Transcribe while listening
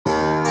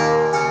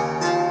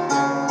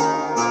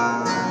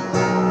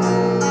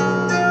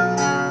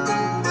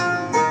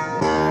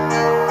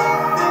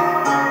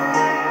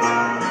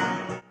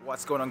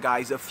going on,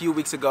 guys? A few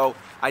weeks ago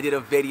I did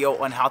a video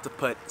on how to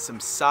put some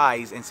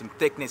size and some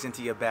thickness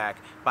into your back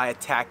by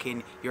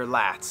attacking your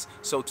lats.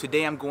 So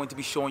today I'm going to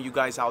be showing you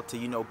guys how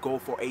to go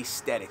for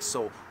aesthetics,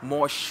 so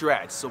more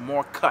shred, so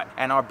more cut.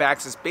 And our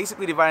backs is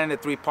basically divided into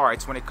three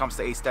parts when it comes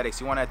to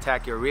aesthetics. You want to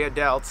attack your rear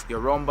delts, your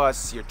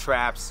rhombus, your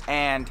traps,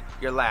 and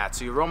your lats.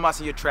 So your rhombus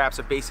and your traps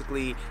are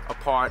basically a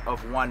part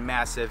of one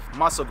massive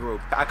muscle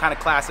group. I kind of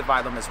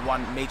classify them as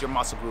one major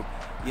muscle group,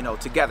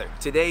 together.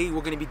 Today we're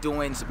going to be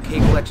doing some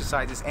cable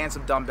exercises and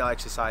some dumbbell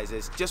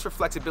exercises just for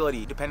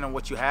flexibility. Depending on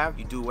what you have,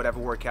 you do whatever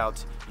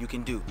workout you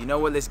can do. You know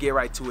what, let's get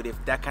right to it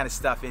if that kind of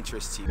stuff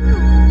interests you.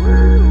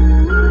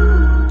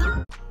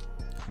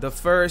 The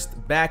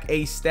first back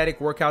aesthetic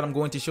workout I'm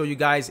going to show you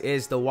guys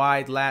is the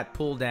wide lat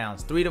pull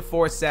downs. 3 to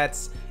 4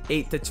 sets,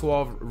 8 to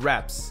 12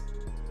 reps.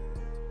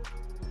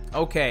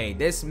 Okay,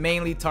 this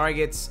mainly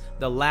targets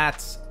the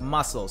lats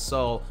muscle,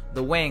 so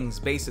the wings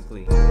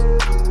basically.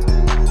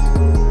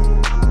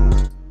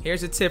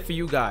 Here's a tip for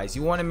you guys.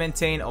 You want to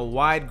maintain a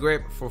wide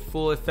grip for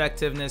full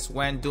effectiveness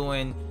when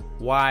doing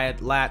wide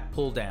lat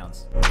pull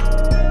downs.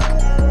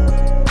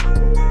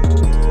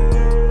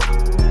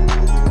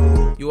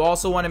 You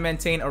also want to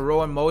maintain a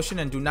row in motion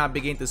and do not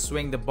begin to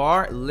swing the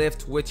bar.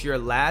 Lift with your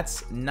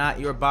lats, not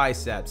your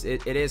biceps.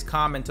 It is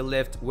common to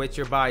lift with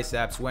your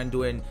biceps when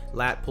doing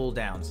lat pull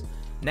downs.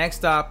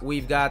 Next up,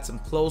 we've got some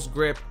close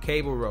grip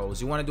cable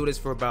rows. You want to do this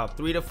for about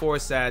 3 to 4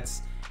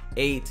 sets,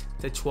 8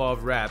 to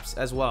 12 reps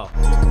as well.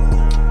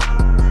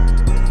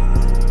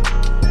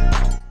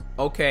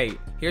 Okay,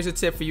 here's a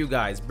tip for you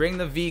guys. Bring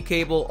the V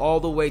cable all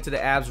the way to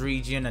the abs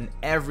region and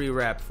every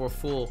rep for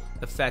full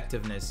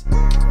effectiveness.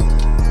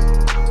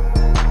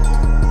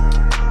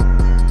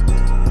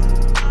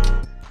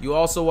 You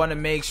also want to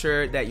make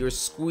sure that you're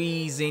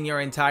squeezing your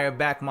entire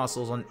back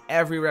muscles on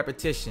every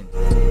repetition.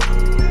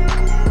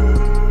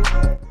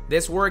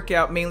 This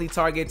workout mainly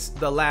targets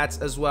the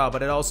lats as well,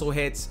 but it also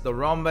hits the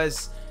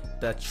rhombus,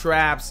 the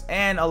traps,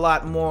 and a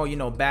lot more,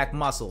 back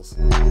muscles.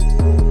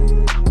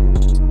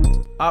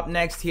 Up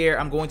next here,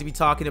 I'm going to be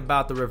talking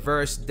about the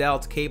reverse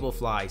delt cable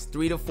flies.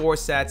 3 to 4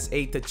 sets,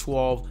 8 to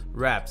 12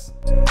 reps.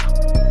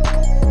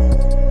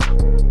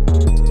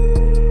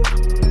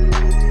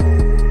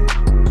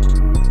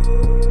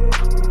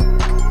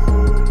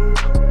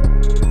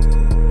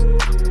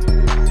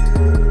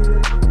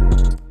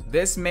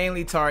 This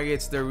mainly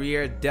targets the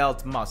rear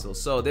delt muscle.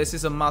 So this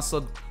is a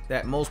muscle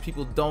that most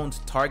people don't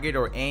target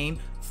or aim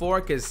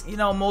for because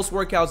most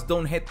workouts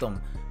don't hit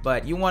them,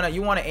 but you want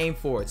to aim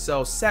for it.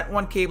 So set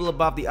one cable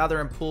above the other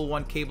and pull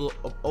one cable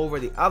over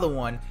the other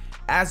one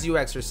as you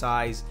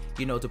exercise,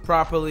 to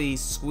properly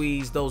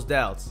squeeze those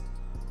delts.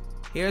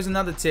 Here's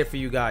another tip for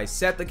you guys.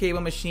 Set the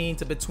cable machine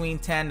to between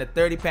 10 to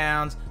 30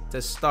 pounds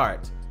to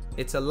start.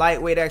 It's a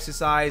lightweight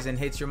exercise and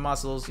hits your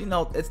muscles.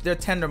 They're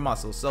tender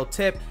muscles. So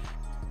tip: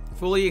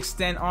 fully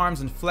extend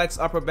arms and flex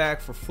upper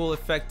back for full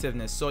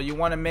effectiveness. So you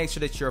want to make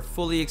sure that you're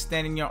fully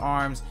extending your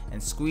arms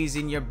and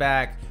squeezing your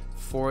back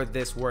for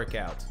this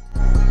workout.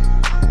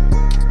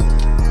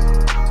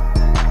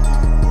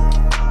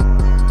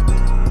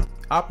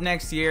 Up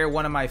next here,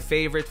 one of my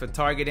favorites for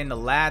targeting the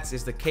lats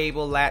is the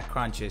cable lat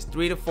crunches.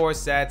 3 to 4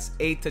 sets,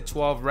 8 to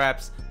 12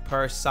 reps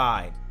per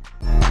side.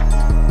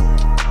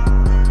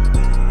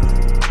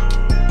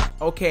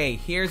 Okay,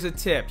 here's a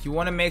tip. You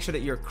want to make sure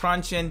that you're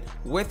crunching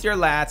with your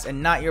lats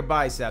and not your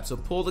biceps. So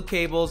pull the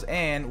cables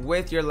in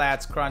with your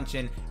lats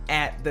crunching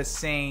at the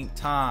same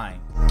time.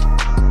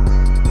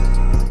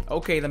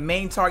 Okay, the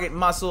main target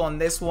muscle on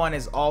this one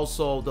is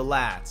also the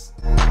lats.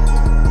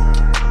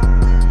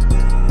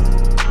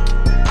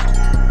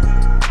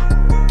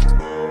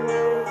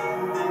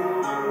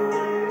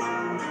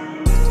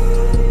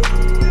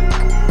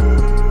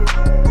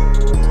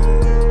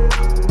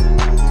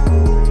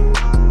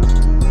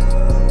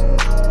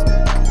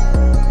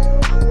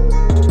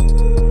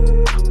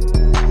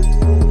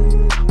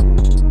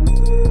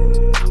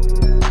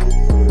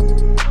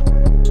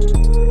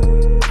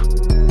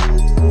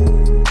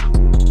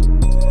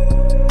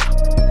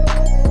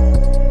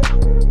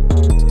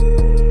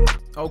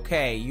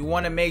 Okay, you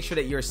want to make sure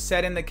that you're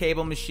setting the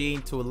cable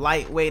machine to a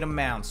lightweight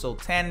amount, so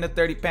 10 to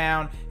 30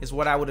 pound is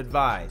what I would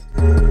advise.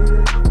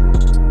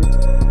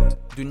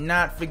 Do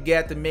not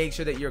forget to make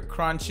sure that you're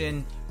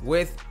crunching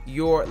with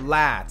your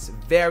lats.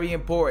 Very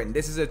important.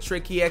 This is a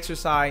tricky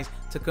exercise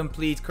to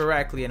complete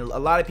correctly, and a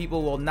lot of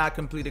people will not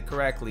complete it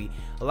correctly.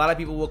 A lot of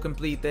people will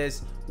complete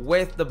this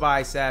with the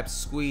biceps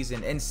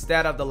squeezing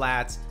instead of the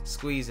lats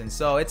squeezing.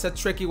 So it's a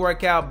tricky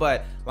workout,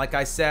 but like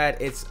I said,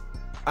 it's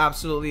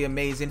absolutely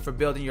amazing for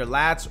building your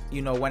lats,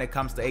 when it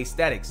comes to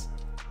aesthetics.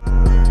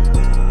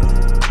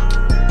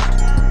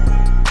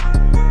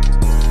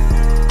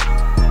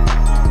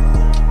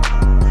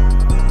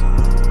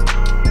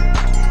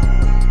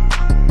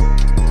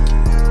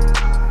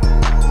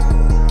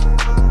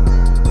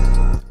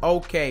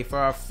 Okay, for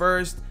our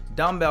first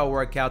dumbbell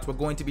workouts, we're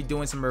going to be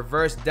doing some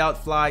reverse delt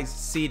flies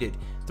seated.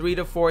 3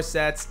 to 4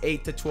 sets,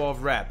 8 to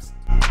 12 reps.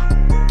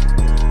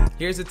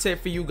 Here's a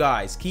tip for you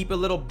guys. Keep a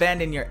little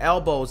bend in your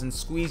elbows and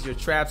squeeze your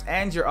traps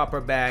and your upper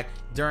back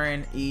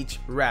during each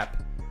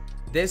rep.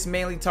 This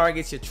mainly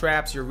targets your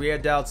traps, your rear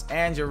delts,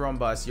 and your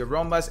rombus. Your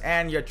rombus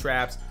and your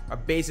traps are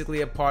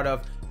basically a part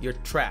of your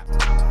trap.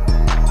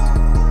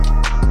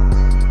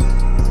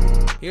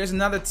 Here's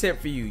another tip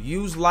for you.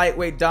 Use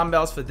lightweight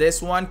dumbbells for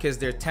this one because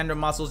they're tender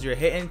muscles you're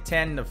hitting.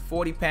 10 to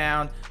 40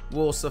 pound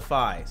will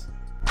suffice.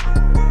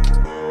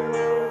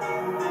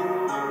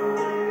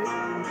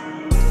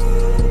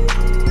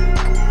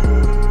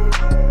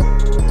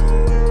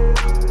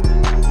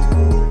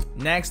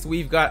 Next,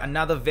 we've got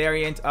another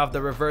variant of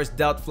the reverse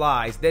delt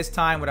flies, this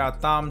time with our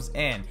thumbs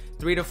in.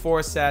 3 to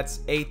 4 sets,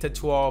 8 to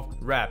 12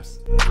 reps.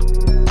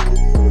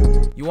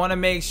 You want to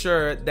make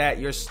sure that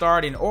you're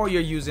starting or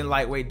you're using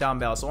lightweight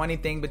dumbbells, so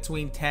anything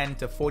between 10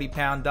 to 40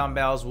 pound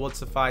dumbbells would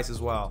suffice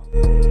as well.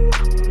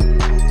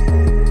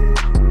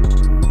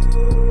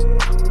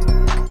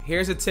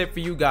 Here's a tip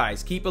for you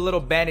guys. Keep a little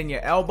bend in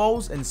your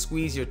elbows and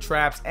squeeze your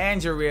traps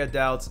and your rear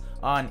delts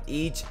on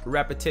each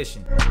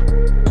repetition.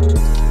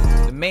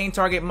 The main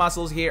target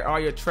muscles here are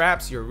your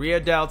traps, your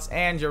rear delts,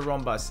 and your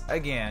rombus.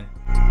 Again,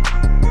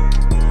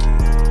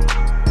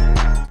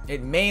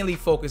 it mainly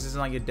focuses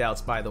on your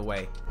delts, by the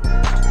way.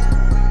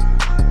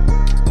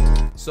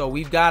 So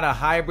we've got a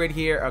hybrid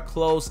here, a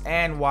close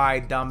and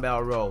wide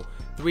dumbbell row.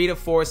 3 to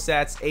 4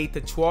 sets, 8 to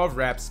 12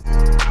 reps.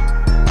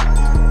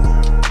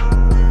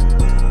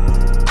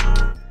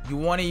 You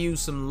want to use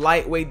some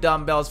lightweight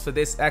dumbbells for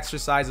this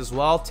exercise as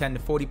well, 10 to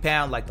 40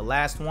 pound like the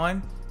last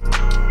one.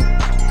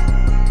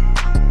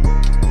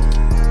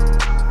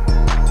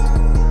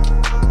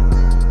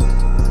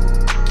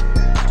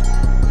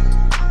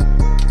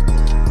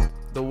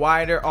 The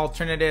wider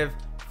alternative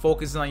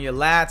focuses on your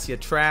lats, your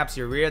traps,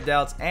 your rear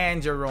delts,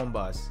 and your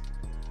rombus.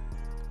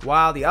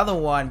 While the other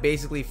one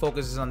basically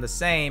focuses on the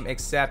same,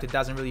 except it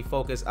doesn't really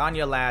focus on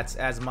your lats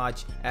as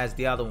much as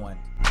the other one.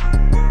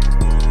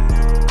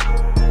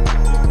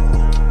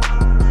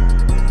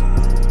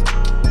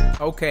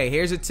 Okay,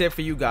 here's a tip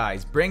for you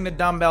guys. Bring the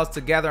dumbbells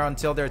together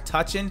until they're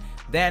touching,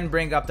 then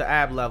bring up the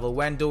ab level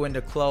when doing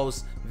the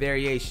close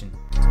variation.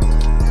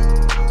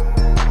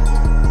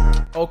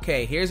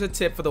 Okay, here's a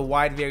tip for the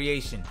wide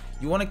variation.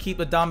 You want to keep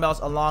the dumbbells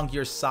along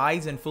your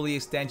sides and fully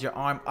extend your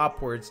arm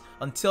upwards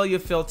until you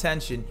feel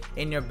tension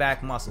in your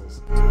back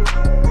muscles.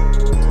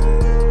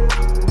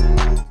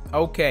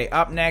 Okay,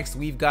 up next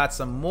we've got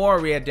some more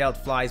rear delt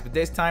flies, but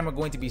this time we're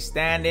going to be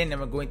standing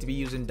and we're going to be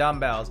using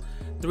dumbbells.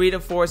 3 to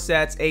 4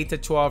 sets, 8 to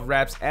 12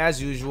 reps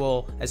as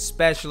usual,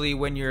 especially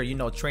when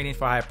you're, training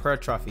for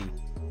hypertrophy,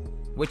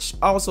 which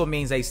also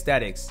means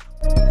aesthetics.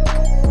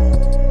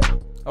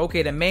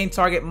 Okay, the main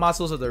target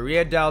muscles are the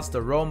rear delts,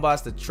 the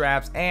rombus, the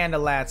traps, and the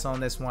lats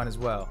on this one as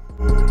well.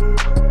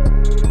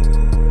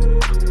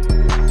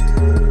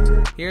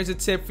 Here's a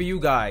tip for you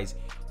guys.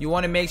 You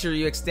want to make sure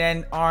you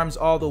extend arms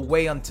all the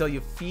way until you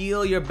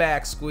feel your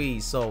back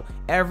squeeze. So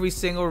every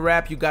single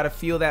rep, you got to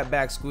feel that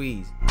back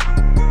squeeze.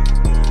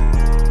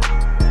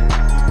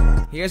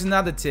 Here's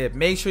another tip.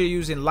 Make sure you're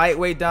using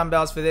lightweight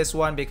dumbbells for this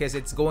one because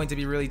it's going to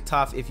be really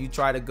tough if you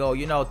try to go,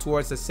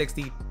 towards the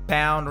 60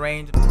 pound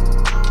range.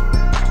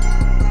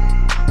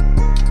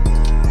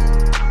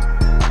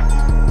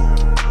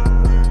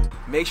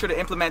 Make sure to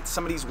implement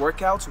some of these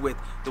workouts with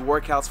the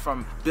workouts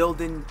from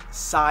building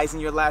size in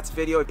your lats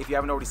video. If you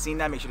haven't already seen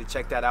that, make sure to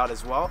check that out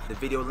as well. The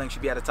video link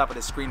should be at the top of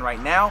the screen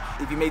right now.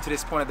 If you made it to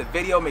this point of the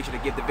video, make sure to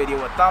give the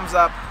video a thumbs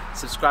up.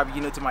 Subscribe if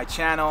you're new to my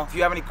channel. If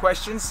you have any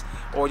questions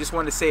or just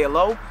wanted to say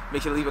hello,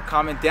 make sure to leave a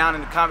comment down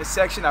in the comment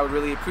section. I would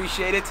really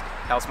appreciate it.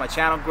 Helps my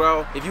channel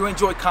grow. If you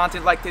enjoy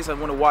content like this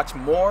and want to watch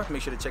more,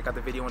 make sure to check out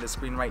the video on the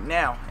screen right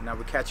now. And I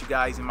will catch you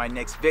guys in my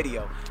next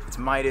video. It's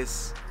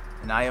Midas,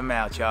 and I am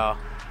out, y'all.